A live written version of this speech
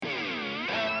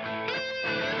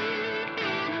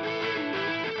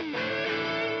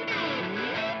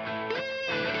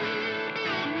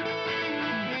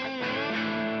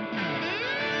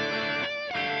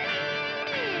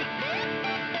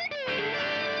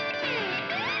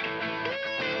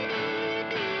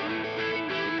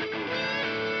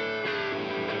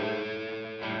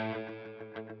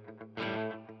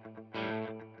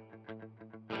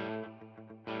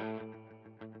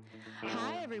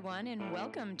everyone, and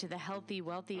welcome to the Healthy,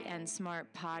 Wealthy, and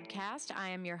Smart podcast. I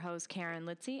am your host, Karen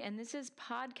Litzy, and this is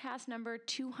podcast number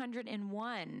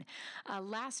 201.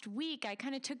 Last week, I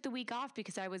kind of took the week off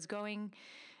because I was going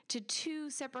to two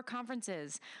separate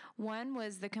conferences. One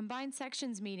was the Combined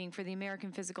Sections meeting for the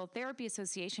American Physical Therapy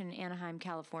Association in Anaheim,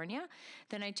 California.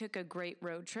 Then I took a great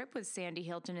road trip with Sandy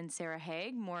Hilton and Sarah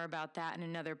Haig. More about that in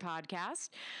another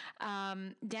podcast.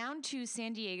 Down to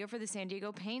San Diego for the San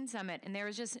Diego Pain Summit. And there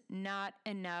was just not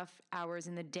enough hours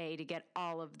in the day to get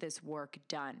all of this work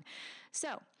done.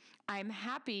 So I'm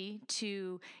happy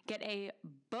to get a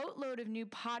boatload of new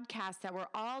podcasts that were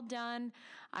all done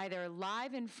either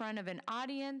live in front of an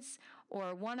audience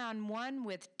or one-on-one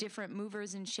with different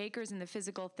movers and shakers in the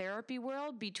physical therapy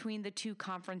world between the two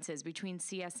conferences, between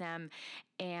CSM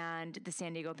and the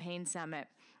San Diego Pain Summit.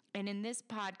 And in this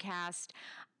podcast,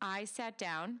 I sat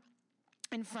down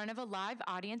in front of a live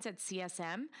audience at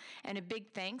CSM, and a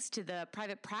big thanks to the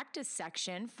private practice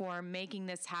section for making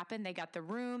this happen. They got the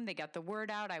room, they got the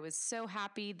word out. I was so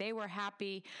happy. They were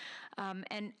happy.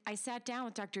 And I sat down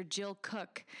with Dr. Jill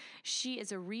Cook. She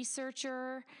is a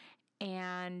researcher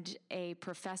and a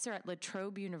professor at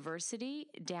Trobe University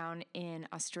down in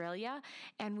Australia.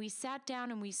 And we sat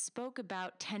down and we spoke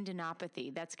about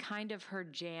tendinopathy. That's kind of her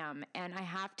jam. And I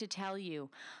have to tell you,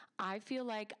 I feel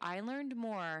like I learned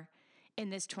more in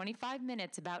this 25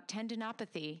 minutes about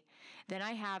tendinopathy than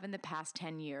I have in the past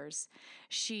 10 years.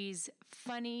 She's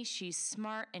funny, she's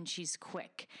smart, and she's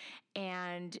quick.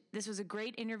 And this was a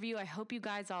great interview. I hope you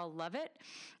guys all love it.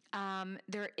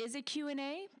 There is a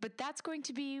Q&A, but that's going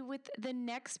to be with the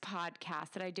next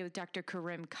podcast that I did with Dr.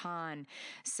 Karim Khan.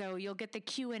 So you'll get the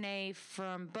Q&A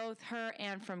from both her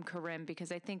and from Karim because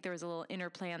I think there was a little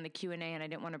interplay on the Q&A and I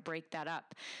didn't want to break that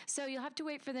up. So you'll have to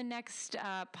wait for the next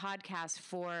podcast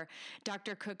for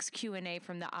Dr. Cook's Q&A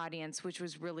from the audience, which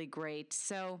was really great.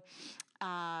 So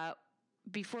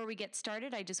before we get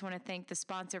started, I just want to thank the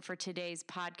sponsor for today's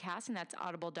podcast, and that's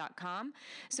audible.com.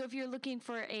 So if you're looking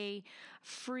for a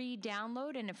free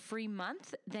download and a free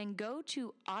month, then go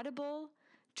to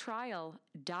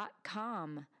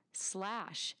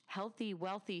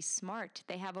audibletrial.com/healthy-wealthy-smart.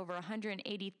 They have over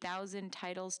 180,000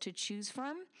 titles to choose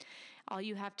from. All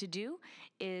you have to do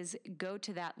is go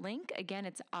to that link. Again,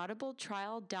 it's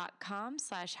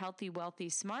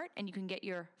audibletrial.com/healthy-wealthy-smart, and you can get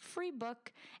your free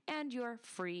book and your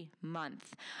free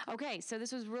month. Okay, so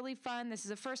this was really fun. This is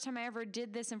the first time I ever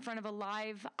did this in front of a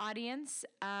live audience,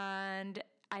 and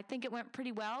I think it went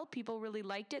pretty well. People really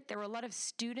liked it. There were a lot of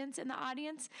students in the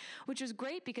audience, which was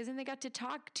great because then they got to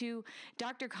talk to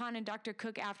Dr. Khan and Dr.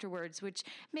 Cook afterwards, which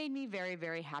made me very,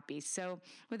 very happy. So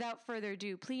without further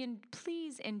ado,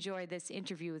 please enjoy this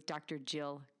interview with Dr.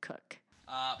 Jill Cook.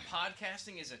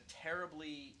 Podcasting is a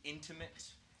terribly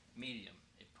intimate medium.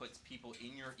 It puts people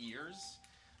in your ears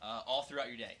all throughout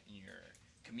your day, in your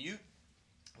commute,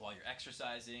 while you're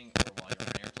exercising, or while you're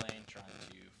on an airplane trying to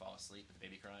fall asleep with the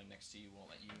baby crying next to you, won't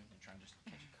let you, and you're trying to just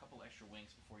catch a couple extra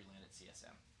winks before you land at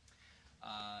CSM.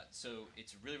 So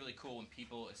it's really, really cool when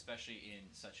people, especially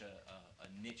in such a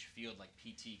niche field like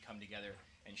PT, come together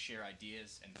and share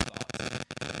ideas and thoughts. And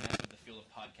that's what the field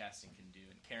of podcasting can do.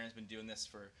 And Karen's been doing this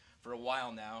for a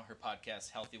while now. Her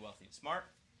podcast, Healthy, Wealthy, and Smart.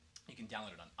 You can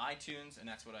download it on iTunes, and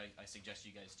that's what I suggest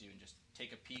you guys do. And just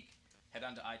take a peek. Head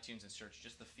on to iTunes and search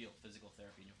just the field, physical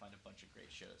therapy, and you'll find a bunch of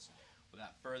great shows.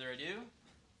 Without further ado,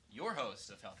 your host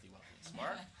of Healthy, Wealthy, and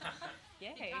Smart.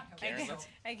 Yay. Karen,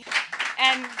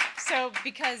 And so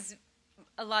because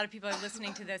a lot of people are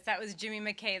listening to this, that was Jimmy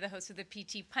McKay, the host of the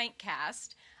PT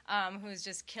Pintcast, who's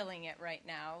just killing it right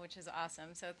now, which is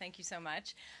awesome. So thank you so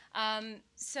much.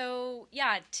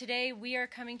 Today we are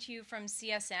coming to you from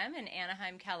CSM in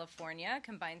Anaheim, California,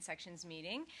 Combined Sections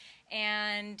meeting.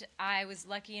 And I was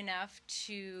lucky enough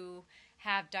to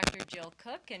have Dr. Jill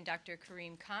Cook and Dr.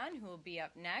 Karim Khan, who will be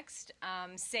up next,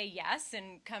 say yes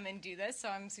and come and do this. So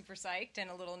I'm super psyched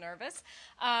and a little nervous.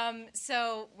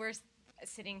 So we're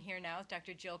sitting here now with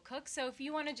Dr. Jill Cook. So if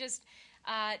you want to just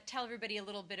tell everybody a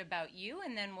little bit about you,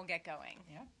 and then we'll get going.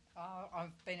 Yeah,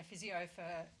 I've been a physio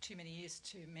for too many years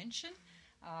to mention.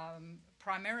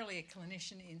 Primarily a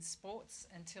clinician in sports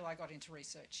until I got into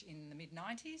research in the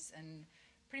mid-90s, and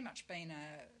pretty much been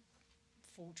a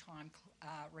full-time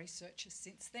researcher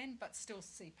since then, but still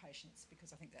see patients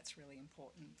because I think that's really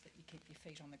important that you keep your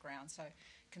feet on the ground. So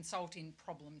consult in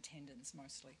problem tendons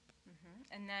mostly.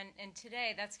 Mm-hmm. And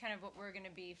today, that's kind of what we're going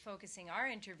to be focusing our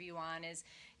interview on, is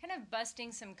kind of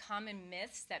busting some common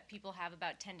myths that people have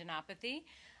about tendinopathy.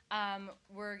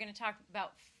 We're going to talk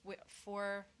about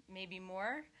four, maybe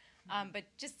more, but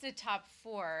just the top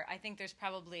four. I think there's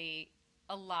probably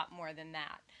a lot more than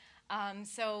that.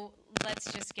 So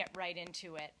let's just get right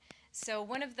into it. So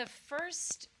one of the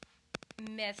first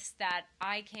myths that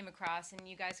I came across, and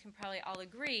you guys can probably all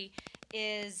agree,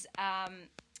 is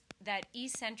that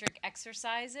eccentric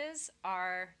exercises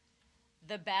are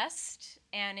the best,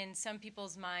 and in some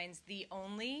people's minds, the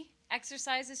only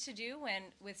exercises to do when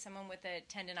with someone with a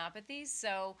tendinopathy.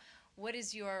 So what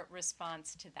is your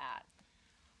response to that?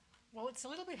 Well, it's a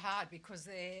little bit hard because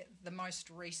they're the most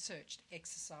researched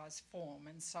exercise form,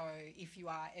 and so if you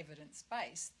are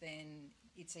evidence-based, then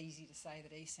it's easy to say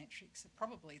that eccentrics are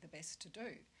probably the best to do.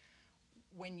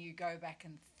 When you go back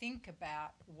and think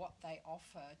about what they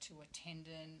offer to a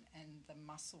tendon and the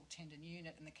muscle tendon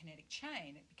unit and the kinetic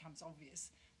chain, it becomes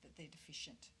obvious that they're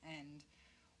deficient. And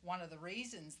one of the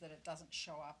reasons that it doesn't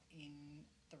show up in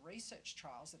the research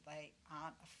trials, that they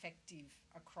aren't effective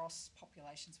across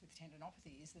populations with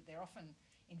tendinopathy, is that they're often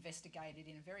investigated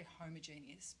in a very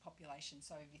homogeneous population.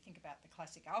 So if you think about the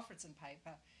classic Alfredson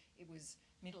paper, it was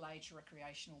middle-aged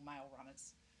recreational male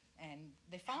runners. And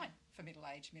they're fine for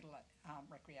middle-aged,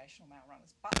 recreational male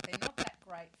runners, but they're not that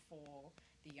great for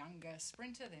the younger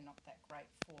sprinter, they're not that great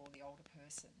for the older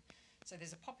person. So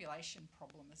there's a population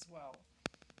problem as well.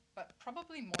 But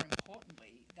probably more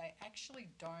importantly, they actually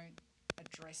don't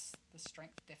address the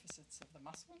strength deficits of the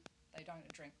muscle, they don't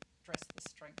address the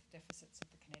strength deficits of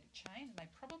the kinetic chain, and they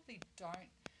probably don't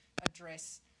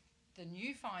address the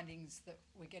new findings that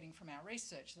we're getting from our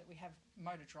research, that we have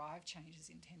motor drive changes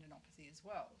in tendinopathy as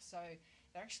well. So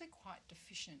they're actually quite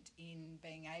deficient in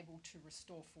being able to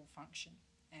restore full function,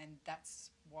 and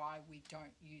that's why we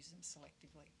don't use them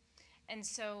selectively. And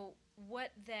so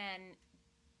what then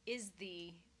is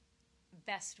the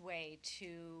best way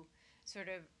to sort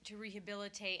of to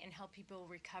rehabilitate and help people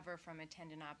recover from a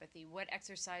tendinopathy? What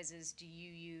exercises do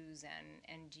you use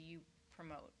and do you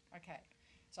promote? Okay.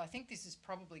 So I think this is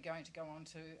probably going to go on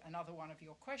to another one of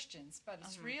your questions, but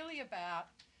it's really about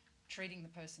treating the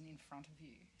person in front of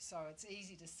you. So it's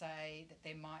easy to say that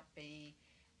there might be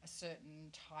a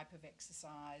certain type of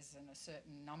exercise and a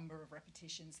certain number of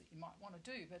repetitions that you might want to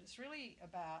do, but it's really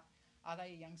about, are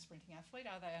they a young sprinting athlete?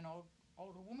 Are they an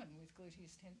older woman with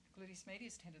gluteus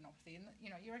medius tendinopathy? And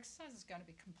your exercise is going to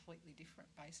be completely different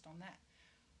based on that.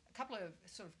 A couple of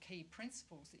sort of key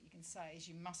principles that you can say is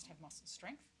you must have muscle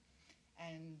strength,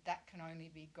 and that can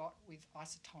only be got with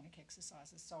isotonic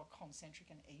exercises, so a concentric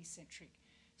and eccentric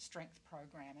strength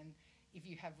program. And if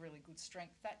you have really good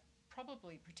strength, that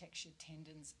probably protects your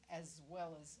tendons as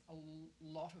well as a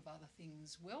lot of other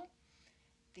things will.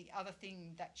 The other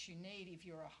thing that you need if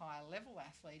you're a higher level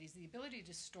athlete is the ability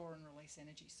to store and release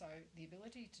energy, so the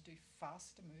ability to do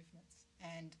faster movements.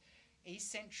 And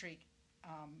eccentric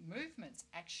movements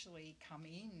actually come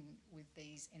in with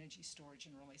these energy storage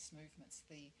and release movements.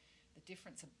 The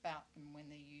difference about them when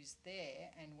they're used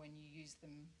there and when you use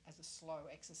them as a slow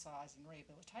exercise in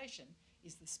rehabilitation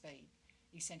is the speed.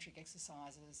 Eccentric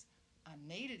exercises are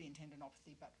needed in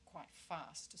tendinopathy, but quite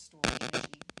fast to store the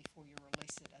energy before you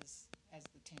release it as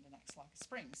the tendon acts like a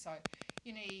spring. So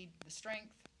you need the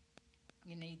strength,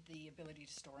 you need the ability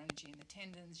to store energy in the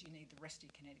tendons, you need the rest of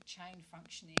your kinetic chain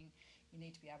functioning, you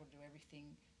need to be able to do everything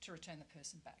to return the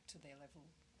person back to their level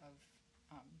of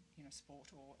sport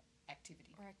or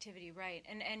activity. Right.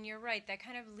 And you're right, that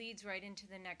kind of leads right into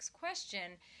the next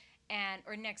question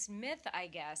or next myth, I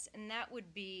guess, and that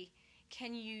would be,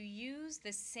 can you use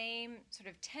the same sort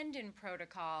of tendon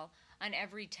protocol on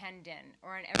every tendon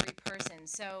or on every person?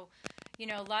 So,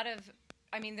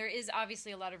 there is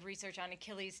obviously a lot of research on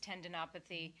Achilles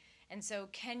tendinopathy, and so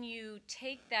can you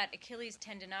take that Achilles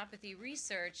tendinopathy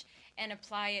research and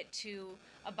apply it to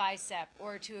a bicep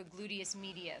or to a gluteus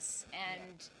medius?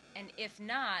 And if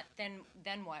not, then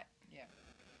what? Yeah.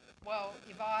 Well,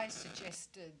 if I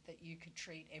suggested that you could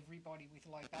treat everybody with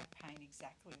low back pain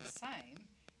exactly the same,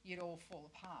 you'd all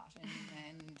fall apart,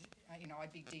 and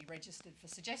I'd be deregistered for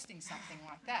suggesting something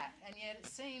like that. And yet it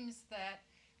seems that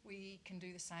we can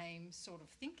do the same sort of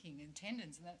thinking in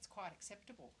tendons, and that's quite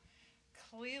acceptable.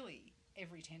 Clearly,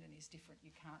 every tendon is different.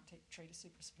 You can't treat a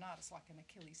supraspinatus like an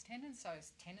Achilles tendon, so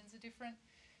tendons are different.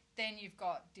 Then you've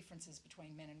got differences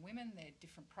between men and women. There are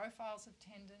different profiles of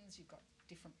tendons. You've got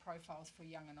different profiles for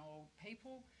young and old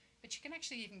people. But you can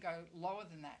actually even go lower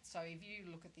than that. So if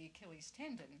you look at the Achilles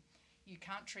tendon, you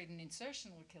can't treat an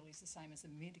insertional Achilles the same as a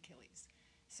mid-Achilles.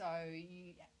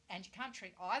 And you can't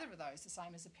treat either of those the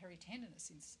same as a peritendinous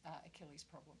Achilles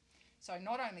problem. So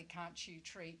not only can't you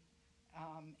treat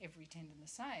every tendon the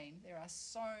same, there are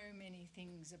so many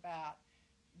things about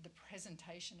the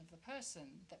presentation of the person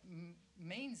that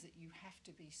means that you have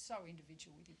to be so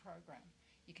individual with your program.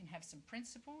 You can have some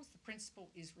principles. The principle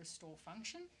is restore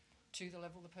function to the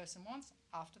level the person wants.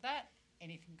 After that,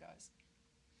 anything goes.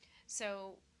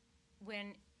 So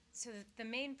when So the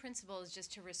main principle is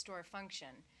just to restore function.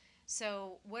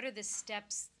 So what are the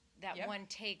steps that one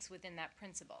takes within that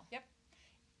principle? Yep.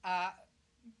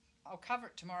 I'll cover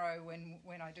it tomorrow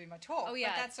when I do my talk. Oh yeah,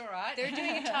 but that's all right. They're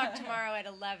doing a talk tomorrow at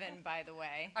 11, by the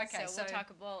way. Okay, so we'll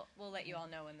talk. We'll let you all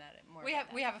know when that more.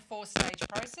 We have a 4-stage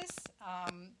process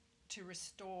to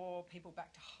restore people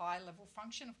back to high level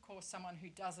function. Of course, someone who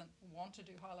doesn't want to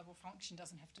do high level function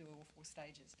doesn't have to do all 4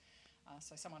 stages.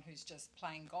 So someone who's just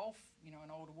playing golf,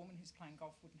 an older woman who's playing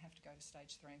golf wouldn't have to go to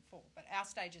stage 3 and 4. But our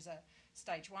stages are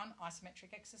stage 1,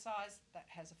 isometric exercise, that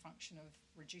has a function of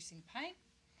reducing pain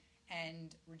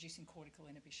and reducing cortical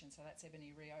inhibition. So that's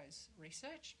Ebony Rio's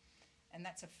research. And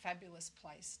that's a fabulous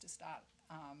place to start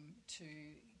to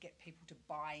get people to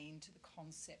buy into the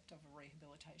concept of a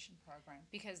rehabilitation program.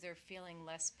 Because they're feeling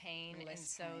less pain,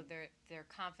 so their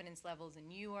confidence levels in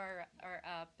you are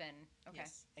up. And okay.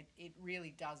 Yes, it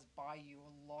really does buy you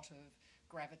a lot of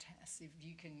gravitas if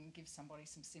you can give somebody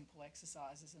some simple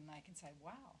exercises and they can say,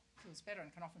 wow, feels better,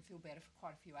 and can often feel better for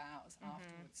quite a few hours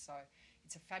afterwards. So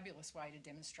it's a fabulous way to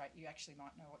demonstrate you actually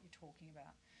might know what you're talking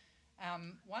about.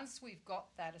 Once we've got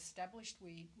that established,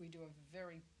 we do a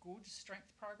very good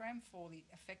strength program for the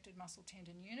affected muscle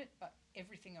tendon unit, but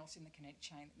everything else in the kinetic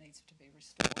chain that needs to be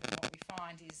restored. And what we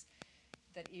find is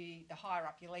that the higher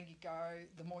up your leg you go,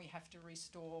 the more you have to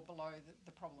restore below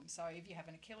the problem. So if you have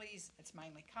an Achilles, it's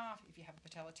mainly calf. If you have a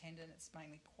patellar tendon, it's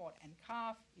mainly quad and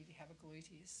calf. If you have a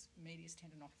gluteus medius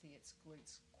tendinopathy, it's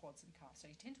glutes, quads and calf. So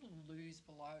you tend to lose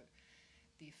below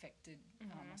the affected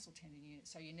muscle tendon unit.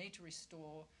 So you need to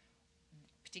restore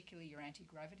particularly your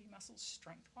anti-gravity muscles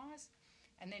strength-wise.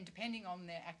 And then depending on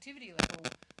their activity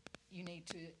level, you need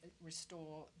to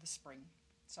restore the spring.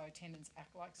 So tendons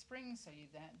act like springs, so you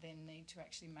then need to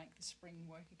actually make the spring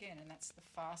work again. And that's the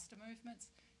faster movements,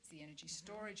 it's the energy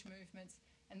storage movements,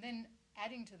 and then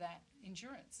adding to that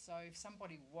endurance. So if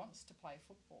somebody wants to play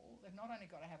football, they've not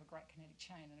only got to have a great kinetic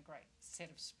chain and a great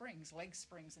set of springs, leg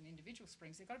springs and individual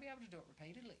springs, they've got to be able to do it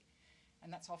repeatedly.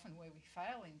 And that's often where we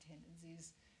fail in tendons,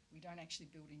 is we don't actually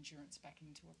build endurance back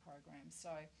into a program.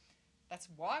 So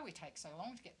that's why we take so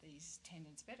long to get these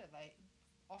tendons better. They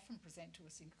often present to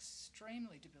us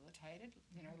extremely debilitated,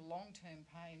 long-term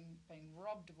pain, being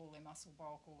robbed of all their muscle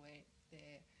bulk, all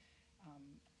their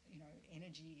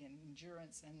energy and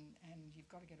endurance, and you've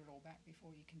got to get it all back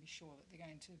before you can be sure that they're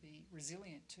going to be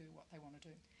resilient to what they want to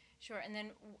do. Sure, and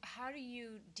then how do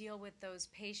you deal with those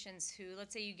patients who,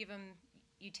 let's say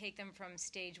you take them from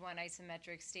stage 1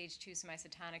 isometric, stage 2 some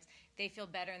isotonics, they feel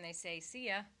better and they say, see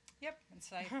ya. Yep, and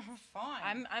say,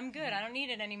 fine. I'm good. I don't need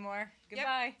it anymore.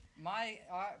 Goodbye. Yep.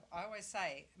 I always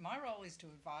say, my role is to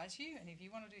advise you, and if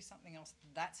you want to do something else,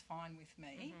 that's fine with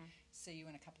me. See you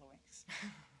in a couple of weeks.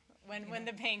 when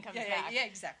the pain comes back. back. Yeah,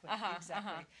 exactly.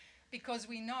 Because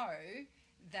we know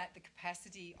that the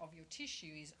capacity of your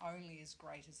tissue is only as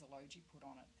great as the load you put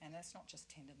on it. And that's not just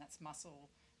tendon, that's muscle,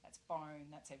 that's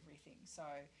bone, that's everything. So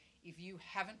if you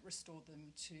haven't restored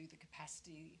them to the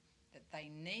capacity that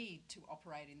they need to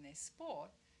operate in their sport,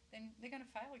 then they're going to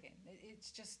fail again.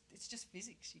 It's just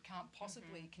physics. You can't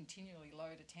possibly continually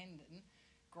load a tendon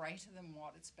greater than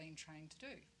what it's been trained to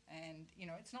do. And,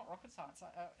 it's not rocket science.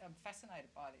 I'm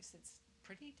fascinated by this. It's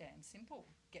pretty damn simple.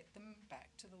 Get them back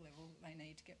to the level they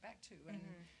need to get back to and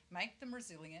make them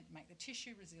resilient, make the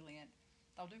tissue resilient.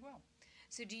 They'll do well.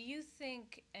 So do you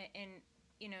think,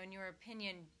 in your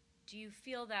opinion, do you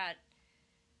feel that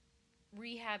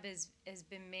rehab has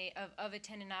been made of a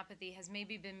tendinopathy has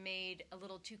maybe been made a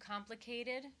little too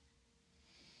complicated?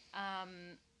 I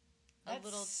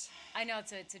know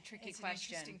it's a tricky question. It's an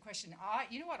interesting question.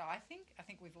 You know what I think? I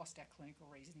think we've lost our clinical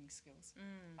reasoning skills.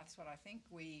 That's what I think.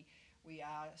 We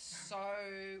are so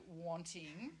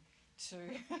wanting to.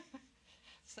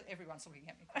 So everyone's looking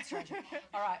at me quite strangely.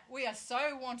 All right, we are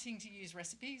so wanting to use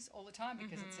recipes all the time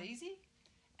because it's easy.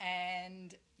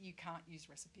 And you can't use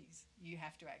recipes. You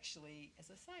have to actually, as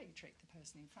I say, treat the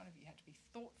person in front of you. You have to be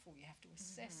thoughtful. You have to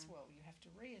assess well. You have to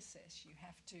reassess. You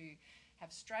have to have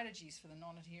strategies for the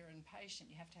non-adherent patient.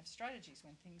 You have to have strategies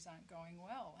when things aren't going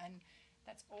well. And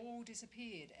that's all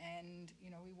disappeared. And,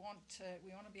 we want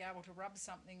to be able to rub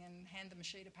something and hand them a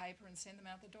sheet of paper and send them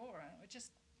out the door. It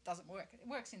just doesn't work. It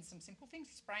works in some simple things.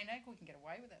 Sprain ankle, we can get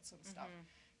away with that sort of stuff.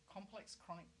 Complex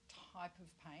chronic type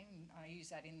of pain, and I use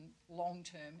that in long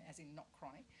term as in not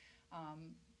chronic,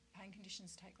 pain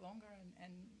conditions take longer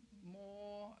and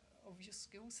more of your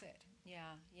skill set.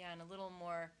 Yeah, and a little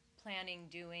more planning,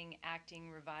 doing,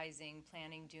 acting, revising,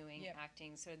 planning, doing,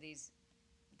 acting. So these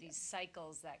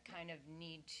cycles that kind of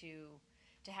need to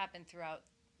happen throughout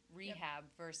rehab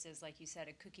versus, like you said,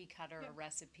 a cookie cutter, a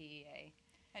recipe,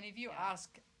 And if you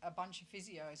ask a bunch of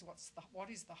physios what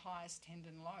is the highest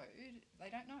tendon load, they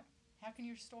don't know. How can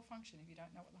you restore function if you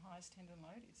don't know what the highest tendon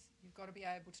load is? You've got to be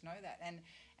able to know that.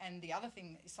 And the other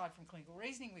thing, aside from clinical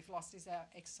reasoning, we've lost is our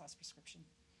exercise prescription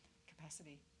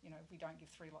capacity. You know, if we don't give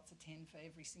 3 lots of 10 for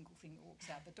every single thing that walks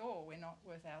out the door, we're not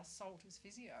worth our salt as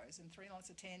physios. And 3 lots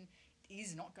of 10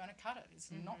 is not going to cut it. It's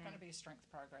not going to be a strength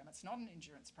program. It's not an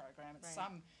endurance program. It's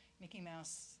some Mickey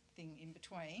Mouse thing in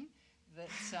between that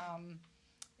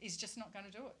is just not going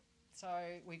to do it. So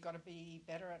we've got to be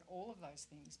better at all of those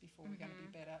things before we're going to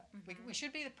be better. We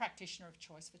should be the practitioner of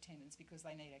choice for tendons because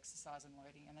they need exercise and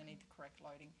loading, and they need the correct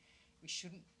loading. We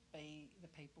shouldn't be the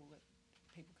people that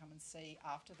people come and see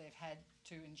after they've had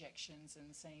 2 injections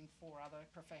and seen 4 other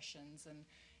professions and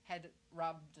had it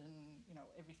rubbed and, you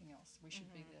know, everything else. We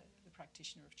should be the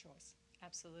practitioner of choice.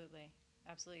 Absolutely.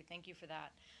 Absolutely. Thank you for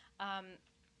that.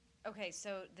 Okay,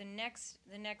 so the next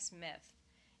myth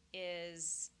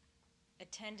is a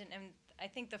tendon, and I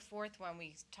think the 4th one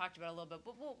we talked about a little bit,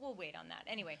 but we'll wait on that.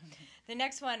 Anyway, the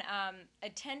next one, a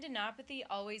tendinopathy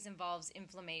always involves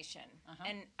inflammation.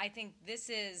 And I think this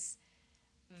is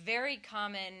very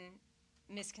common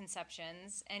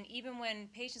misconceptions. And even when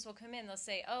patients will come in, they'll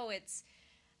say, oh, it's,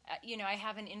 I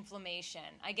have an inflammation.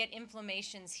 I get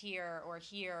inflammations here or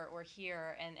here or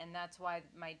here, and that's why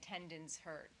my tendons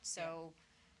hurt. So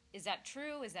is that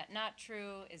true? Is that not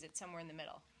true? Is it somewhere in the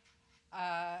middle?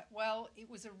 Well, it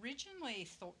was originally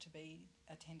thought to be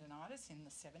a tendinitis in the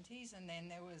 70s, and then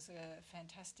there was a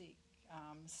fantastic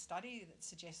study that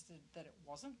suggested that it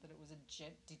wasn't, that it was a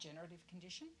degenerative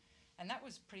condition, and that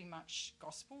was pretty much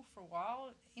gospel for a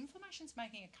while. Inflammation's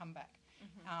making a comeback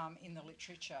in the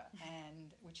literature,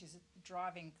 and which is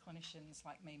driving clinicians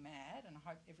like me mad, and I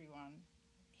hope everyone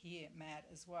here mad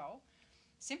as well.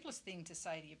 Simplest thing to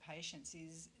say to your patients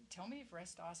is, tell me if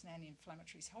rest, ice and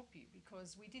anti-inflammatories help you,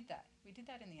 because we did that. We did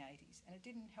that in the 80s, and it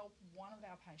didn't help one of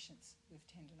our patients with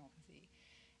tendinopathy.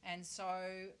 And so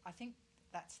I think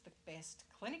that's the best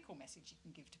clinical message you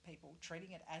can give to people. Treating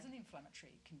it as an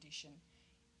inflammatory condition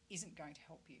isn't going to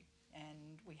help you,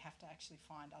 and we have to actually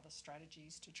find other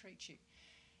strategies to treat you.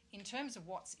 In terms of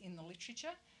what's in the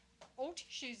literature, all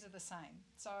tissues are the same.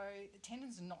 So the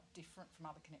tendon's not different from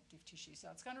other connective tissues, so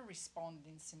it's going to respond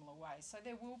in similar ways. So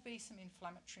there will be some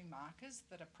inflammatory markers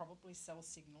that are probably cell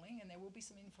signalling, and there will be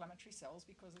some inflammatory cells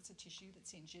because it's a tissue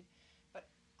that's injured. But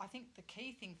I think the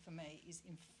key thing for me is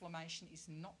inflammation is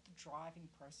not the driving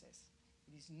process.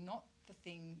 It is not the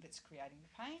thing that's creating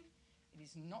the pain. It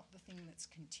is not the thing that's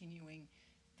continuing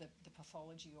the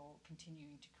pathology or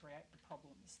continuing to create the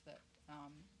problems that are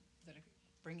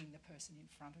bringing the person in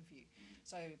front of you.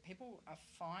 So people are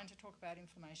fine to talk about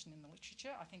inflammation in the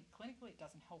literature. I think clinically it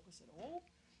doesn't help us at all.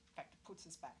 In fact, it puts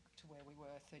us back to where we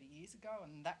were 30 years ago,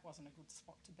 and that wasn't a good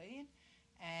spot to be in.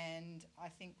 And I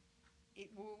think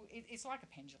it's like a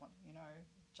pendulum,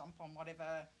 jump on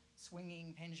whatever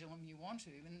swinging pendulum you want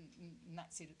to, and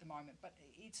that's it at the moment. But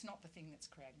it's not the thing that's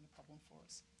creating the problem for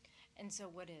us. And so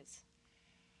what is?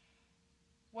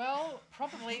 Well,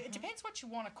 probably, it depends what you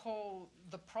want to call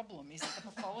the problem. Is it the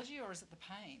pathology or is it the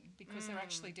pain? Because they're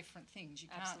actually different things. You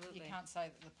can't say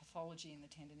that the pathology in the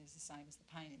tendon is the same as the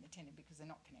pain in the tendon because they're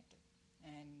not connected.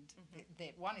 And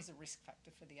one is a risk factor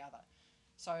for the other.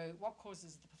 So what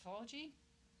causes the pathology?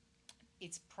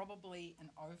 It's probably an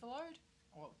overload,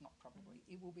 or not probably,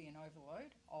 it will be an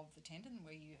overload of the tendon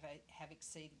where you have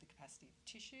exceeded the capacity of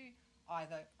the tissue,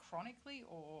 either chronically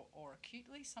or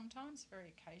acutely sometimes,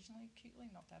 very occasionally acutely,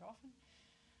 not that often.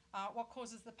 What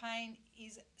causes the pain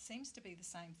seems to be the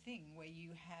same thing, where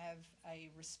you have a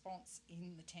response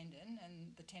in the tendon,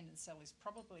 and the tendon cell is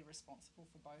probably responsible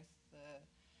for both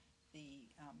the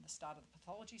start of the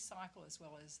pathology cycle as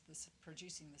well as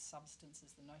producing the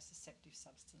substances, the nociceptive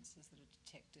substances that are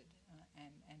detected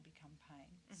and become pain.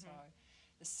 So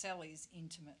the cell is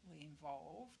intimately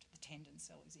involved, the tendon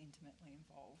cell is intimately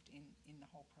involved in the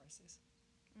whole process.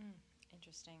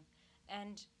 Interesting.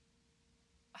 And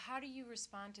how do you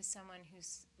respond to someone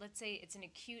who's, let's say it's an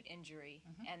acute injury,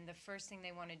 and the first thing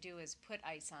they want to do is put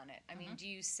ice on it? I mean, do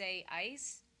you say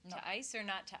ice to ice or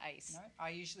not to ice? No, I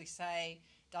usually say,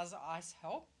 does ice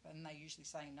help? And they usually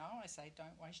say no. I say,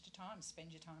 don't waste your time,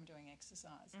 spend your time doing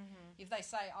exercise. If they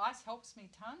say ice helps me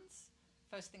tons,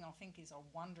 first thing I'll think is, I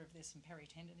wonder if there's some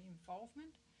peritendon involvement.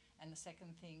 And the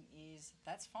second thing is,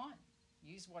 that's fine.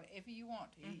 Use whatever you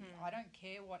want. I don't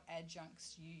care what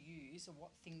adjuncts you use or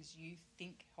what things you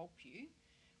think help you,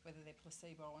 whether they're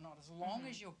placebo or not, as long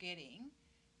as you're getting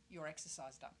your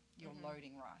exercise done, you're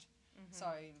loading right. So,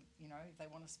 if they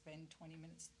want to spend 20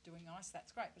 minutes doing ice,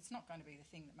 that's great, but it's not going to be the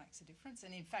thing that makes a difference.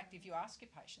 And in fact, if you ask your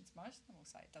patients, most of them will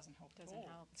say it doesn't help at all.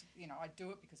 It's, I do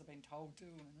it because I've been told to,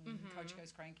 and the coach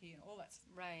goes cranky and all that.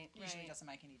 Usually doesn't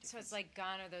make any difference. So it's like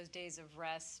gone are those days of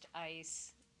rest,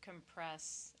 ice,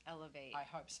 compress, elevate. I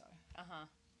hope so.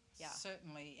 Yeah.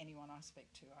 Certainly anyone I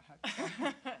speak to, I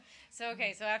hope so.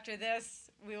 So after this,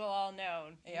 we will all know.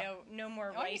 No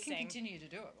more racing. You can continue to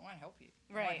do it. It won't help you.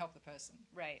 It Right. won't help the person.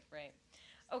 Right.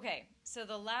 Okay, so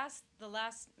the last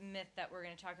myth that we're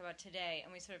going to talk about today,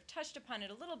 and we sort of touched upon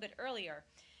it a little bit earlier,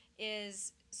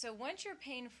 is so once you're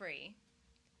pain-free,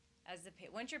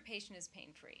 once your patient is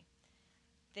pain-free,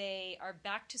 they are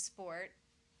back to sport,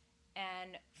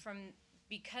 and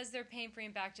because they're pain-free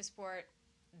and back to sport,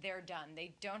 they're done.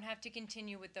 They don't have to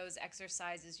continue with those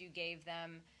exercises you gave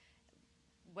them,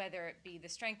 whether it be the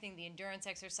strengthening, the endurance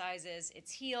exercises.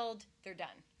 It's healed. They're done.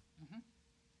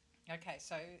 Okay,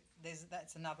 so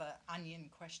that's another onion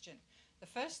question. The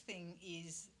first thing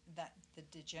is that the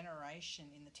degeneration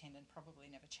in the tendon probably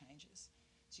never changes.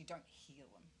 So you don't heal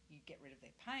them. You get rid of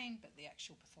their pain, but the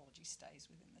actual pathology stays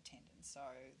within the tendon. So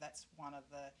that's one of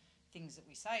the things that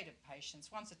we say to patients.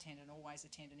 Once a tendon, always a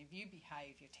tendon. If you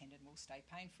behave, your tendon will stay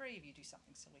pain-free. If you do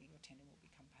something silly, your tendon will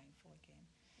become painful again.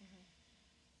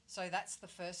 So that's the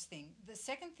first thing. The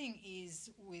second thing is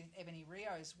with Ebony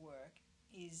Rio's work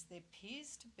is there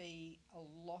appears to be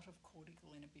a lot of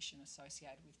cortical inhibition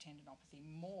associated with tendinopathy,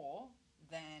 more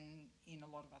than in a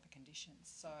lot of other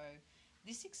conditions. So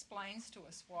this explains to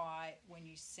us why when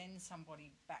you send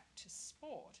somebody back to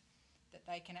sport, that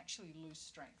they can actually lose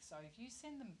strength. So if you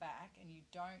send them back and you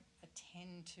don't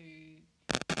attend to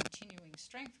continuing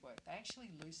strength work, they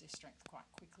actually lose their strength quite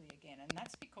quickly again. And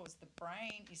that's because the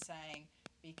brain is saying,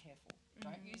 be careful,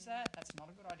 don't use that, that's not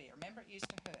a good idea. Remember, it used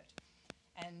to hurt.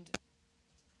 And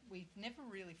we've never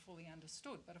really fully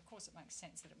understood, but of course it makes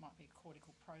sense that it might be a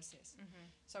cortical process.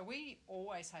 So we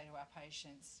always say to our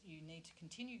patients, you need to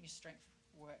continue your strength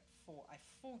work for a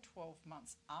full 12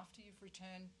 months after you've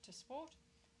returned to sport,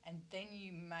 and then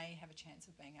you may have a chance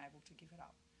of being able to give it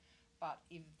up. But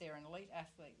if they're an elite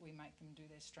athlete, we make them do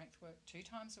their strength work 2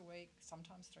 times a week,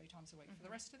 sometimes 3 times a week for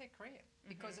the rest of their career,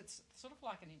 because it's sort of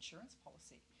like an insurance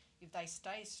policy. If they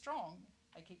stay strong,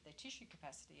 they keep their tissue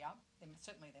capacity up, then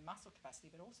certainly their muscle capacity,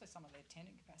 but also some of their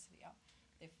tendon capacity up.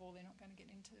 Therefore, they're not going to get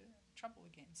into trouble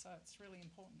again. So it's really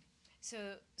important.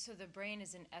 So the brain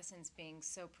is in essence being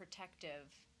so protective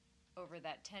over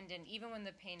that tendon, even when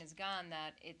the pain is gone,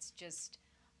 that it's just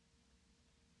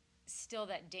still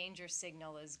that danger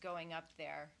signal is going up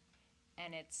there,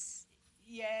 and it's...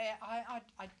 Yeah,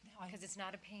 because it's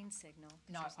not a pain signal.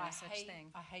 No, there's no such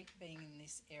thing. I hate being in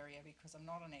this area because I'm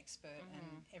not an expert,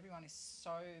 and everyone is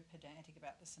so pedantic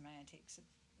about the semantics.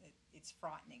 It's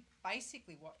frightening.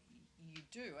 Basically, what you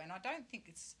do, and I don't think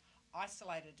it's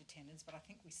isolated to tendons, but I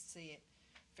think we see it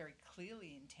very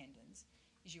clearly in tendons,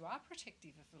 is you are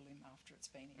protective of the limb after it's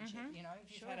been injured. You know, if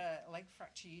you've had a leg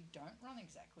fracture, you don't run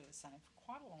exactly the same for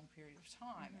quite a long period of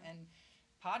time, and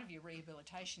part of your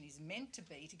rehabilitation is meant to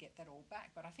be to get that all back.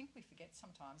 But I think we forget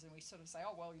sometimes, and we sort of say,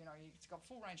 oh, well, it's got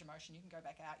full range of motion, you can go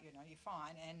back out, you're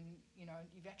fine. And,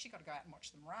 you've actually got to go out and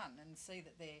watch them run and see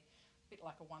that they're a bit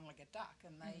like a one-legged duck,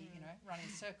 and they, run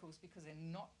in circles because they're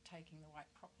not taking the weight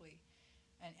properly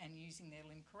and using their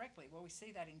limb correctly. Well, we see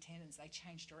that in tendons. They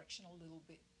change direction a little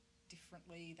bit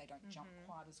differently. They don't jump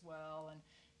quite as well. And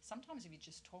sometimes if you're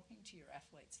just talking to your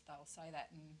athletes, they'll say that.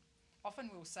 And often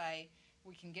we'll say,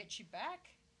 we can get you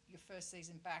back. Your first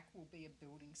season back will be a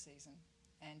building season.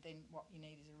 And then what you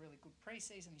need is a really good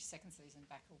pre-season. Your second season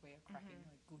back will be a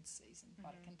crackingly good season.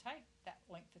 But it can take that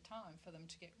length of time for them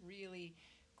to get really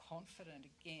confident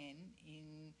again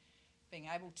in being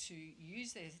able to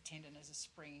use their tendon as a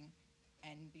spring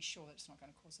and be sure that it's not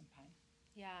going to cause them pain.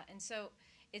 Yeah, and so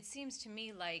it seems to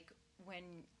me like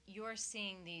when you're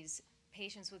seeing these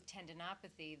patients with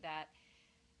tendinopathy that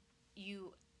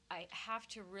I have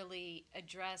to really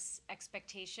address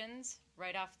expectations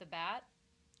right off the bat.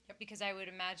 Yep. Because I would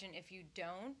imagine if you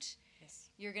don't,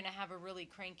 you're going to have a really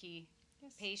cranky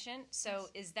patient. So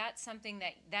is that something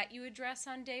that you address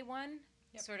on day one?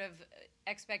 Yep. Sort of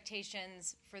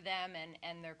expectations for them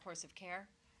and their course of care?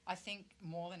 I think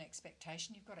more than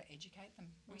expectation, you've got to educate them.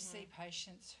 We see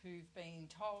patients who've been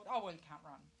told, oh, well, you can't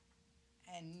run.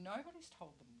 And nobody's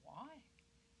told them why.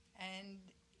 And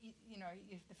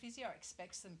if the physio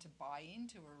expects them to buy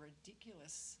into a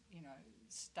ridiculous,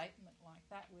 statement like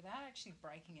that without actually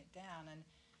breaking it down and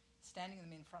standing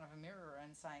them in front of a mirror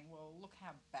and saying, well, look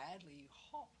how badly you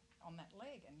hop on that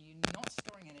leg and you're not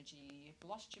storing energy, you've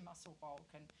lost your muscle bulk,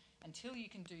 and until you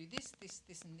can do this,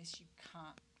 and this, you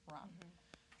can't run.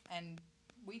 And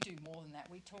we do more than that.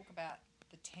 We talk about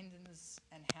the tendons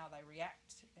and how they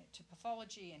react to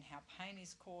pathology and how pain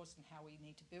is caused and how we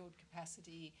need to build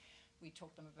capacity. We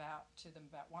talk to them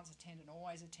about once a tendon,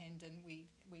 always a tendon. We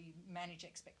manage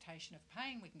expectation of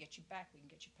pain. We can get you back. We can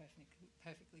get you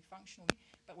perfectly functional.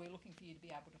 But we're looking for you to be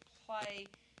able to play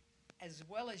as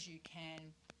well as you can.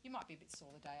 You might be a bit sore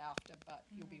the day after, but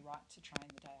you'll be right to train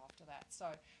the day after that. So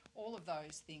all of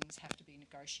those things have to be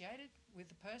negotiated with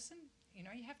the person. You know,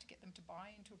 you have to get them to buy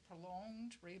into a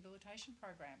prolonged rehabilitation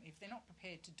program. If they're not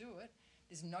prepared to do it,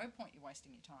 there's no point you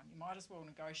wasting your time. You might as well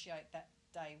negotiate that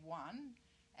day one.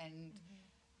 And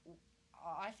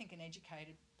I think an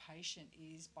educated patient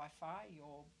is by far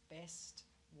your best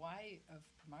way of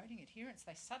promoting adherence.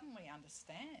 They suddenly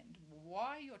understand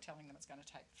why you're telling them it's going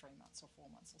to take 3 months or 4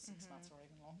 months or 6 months or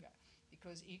even longer,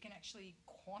 because you can actually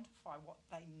quantify what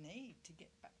they need to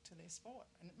get back to their sport,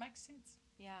 and it makes sense.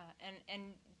 Yeah,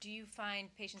 and do you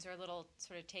find patients are a little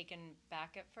sort of taken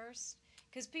back at first?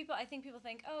 Because I think people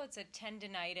think, oh, it's a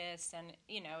tendinitis and,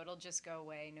 you know, it'll just go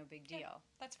away, no big deal. Yeah,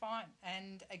 that's fine.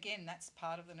 And again, that's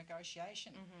part of the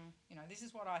negotiation. You know, this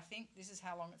is what I think, this is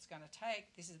how long it's going to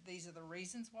take, these are the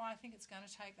reasons why I think it's going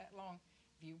to take that long.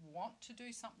 If you want to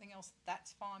do something else,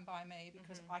 that's fine by me,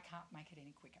 because I can't make it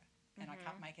any quicker and I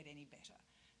can't make it any better.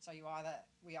 So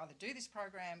we either do this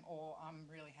program, or I'm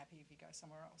really happy if you go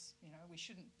somewhere else. You know, we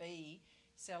shouldn't be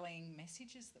selling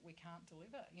messages that we can't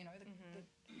deliver. You know, the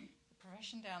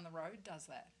profession down the road does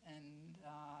that, and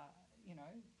you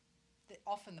know,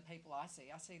 often the people I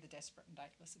see the desperate and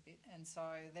dateless a bit, and so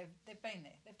they've been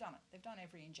there, they've done it, they've done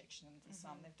every injection under the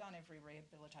sun, they've done every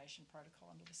rehabilitation protocol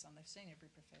under the sun, they've seen every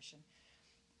profession,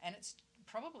 and it's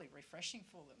probably refreshing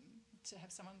for them to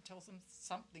have someone who tells them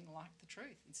something like the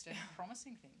truth instead of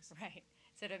promising things. Right.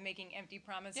 Instead of making empty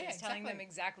promises, Yeah, telling them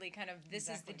exactly kind of this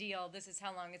is the deal, this is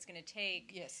how long it's going to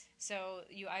take. Yes. So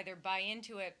you either buy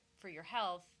into it for your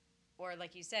health, or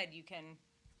like you said, you can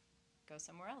go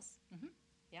somewhere else.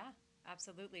 Yeah,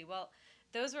 absolutely. Well,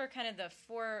 those were kind of the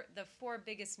four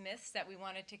biggest myths that we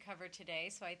wanted to cover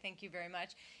today. So I thank you very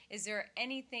much. Is there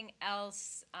anything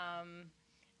else?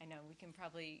 I know we can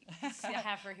probably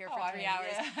have her here for 3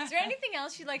 hours. Yeah. Is there anything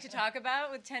else you'd like to talk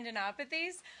about with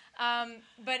tendinopathies?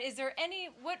 But is there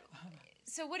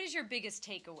what is your biggest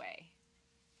takeaway?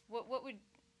 What would,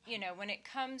 you know, when it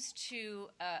comes to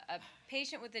a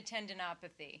patient with a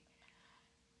tendinopathy,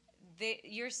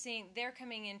 they're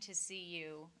coming in to see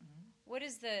you. What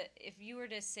is if you were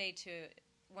to say to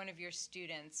one of your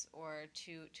students or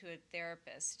to a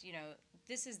therapist, you know,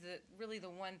 this is really the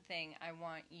one thing I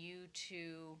want you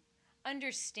to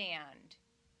understand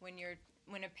when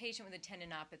a patient with a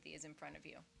tendinopathy is in front of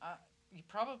you? You're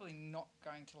probably not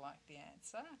going to like the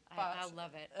answer. But I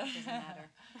love it. It doesn't matter.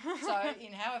 So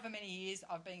in however many years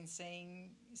I've been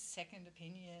seeing second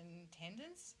opinion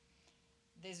tendons,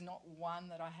 there's not one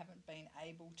that I haven't been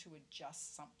able to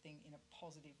adjust something in a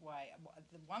positive way.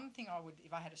 The one thing I would,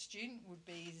 if I had a student, would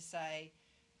be to say,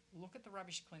 look at the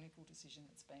rubbish clinical decision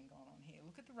that's been gone on here.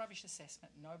 Look at the rubbish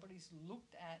assessment. Nobody's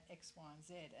looked at X, Y, and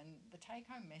Z. And the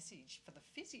take-home message for the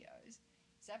physios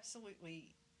is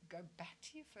absolutely go back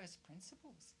to your first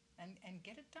principles and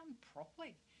get it done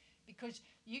properly. Because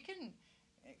you can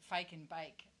fake and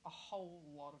bake a whole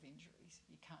lot of injuries.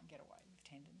 You can't get away with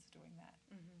tendons doing that.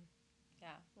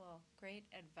 Yeah, well, great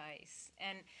advice.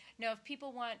 And now, if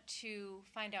people want to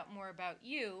find out more about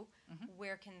you,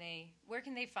 where can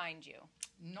they find you?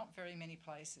 Not very many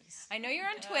places. I know you're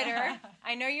on Twitter.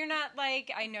 I know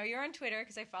you're on Twitter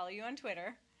because I follow you on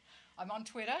Twitter. I'm on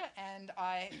Twitter, and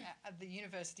the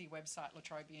university website, La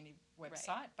Trobe Uni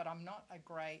website, but I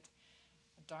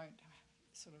don't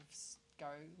sort of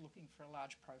go looking for a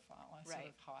large profile. I sort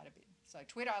of hide a bit. So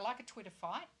Twitter, I like a Twitter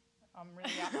fight. I'm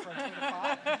really up for a Twitter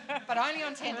fight, but only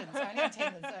on tendons. I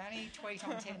only tweet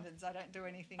on tendons. I don't do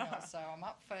anything else. So I'm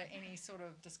up for any sort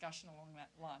of discussion along that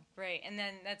line. Great. And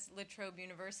then that's La Trobe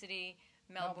University,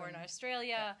 Melbourne,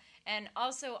 Australia. Yeah. And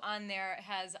also on there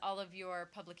has all of your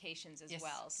publications as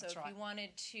well. So if you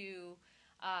wanted to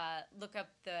look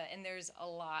up and there's a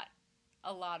lot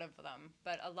of them,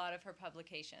 but a lot of her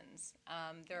publications,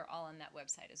 they're all on that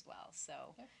website as well.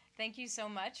 So thank you so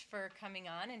much for coming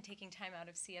on and taking time out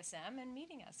of CSM and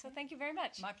meeting us. So thank you very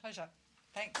much. My pleasure.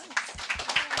 Thanks.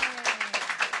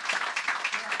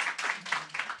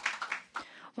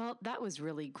 Well, that was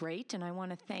really great, and I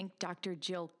want to thank Dr.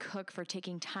 Jill Cook for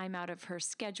taking time out of her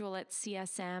schedule at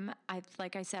CSM.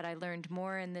 Like I said, I learned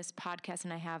more in this podcast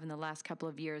than I have in the last couple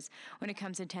of years when it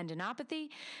comes to tendinopathy.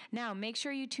 Now, make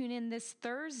sure you tune in this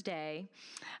Thursday,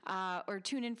 or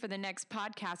tune in for the next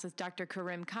podcast with Dr.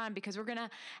 Karim Khan, because we're going to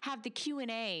have the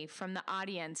Q&A from the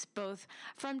audience, both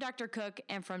from Dr. Cook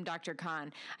and from Dr.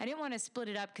 Khan. I didn't want to split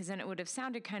it up because then it would have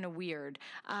sounded kind of weird.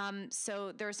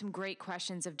 So there are some great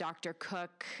questions of Dr.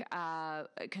 Cook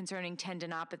concerning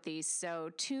tendinopathy.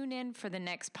 So tune in for the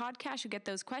next podcast. You'll get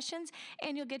those questions,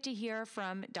 and you'll get to hear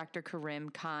from Dr. Karim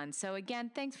Khan. So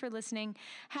again, thanks for listening.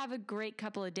 Have a great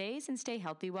couple of days, and stay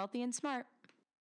healthy, wealthy, and smart.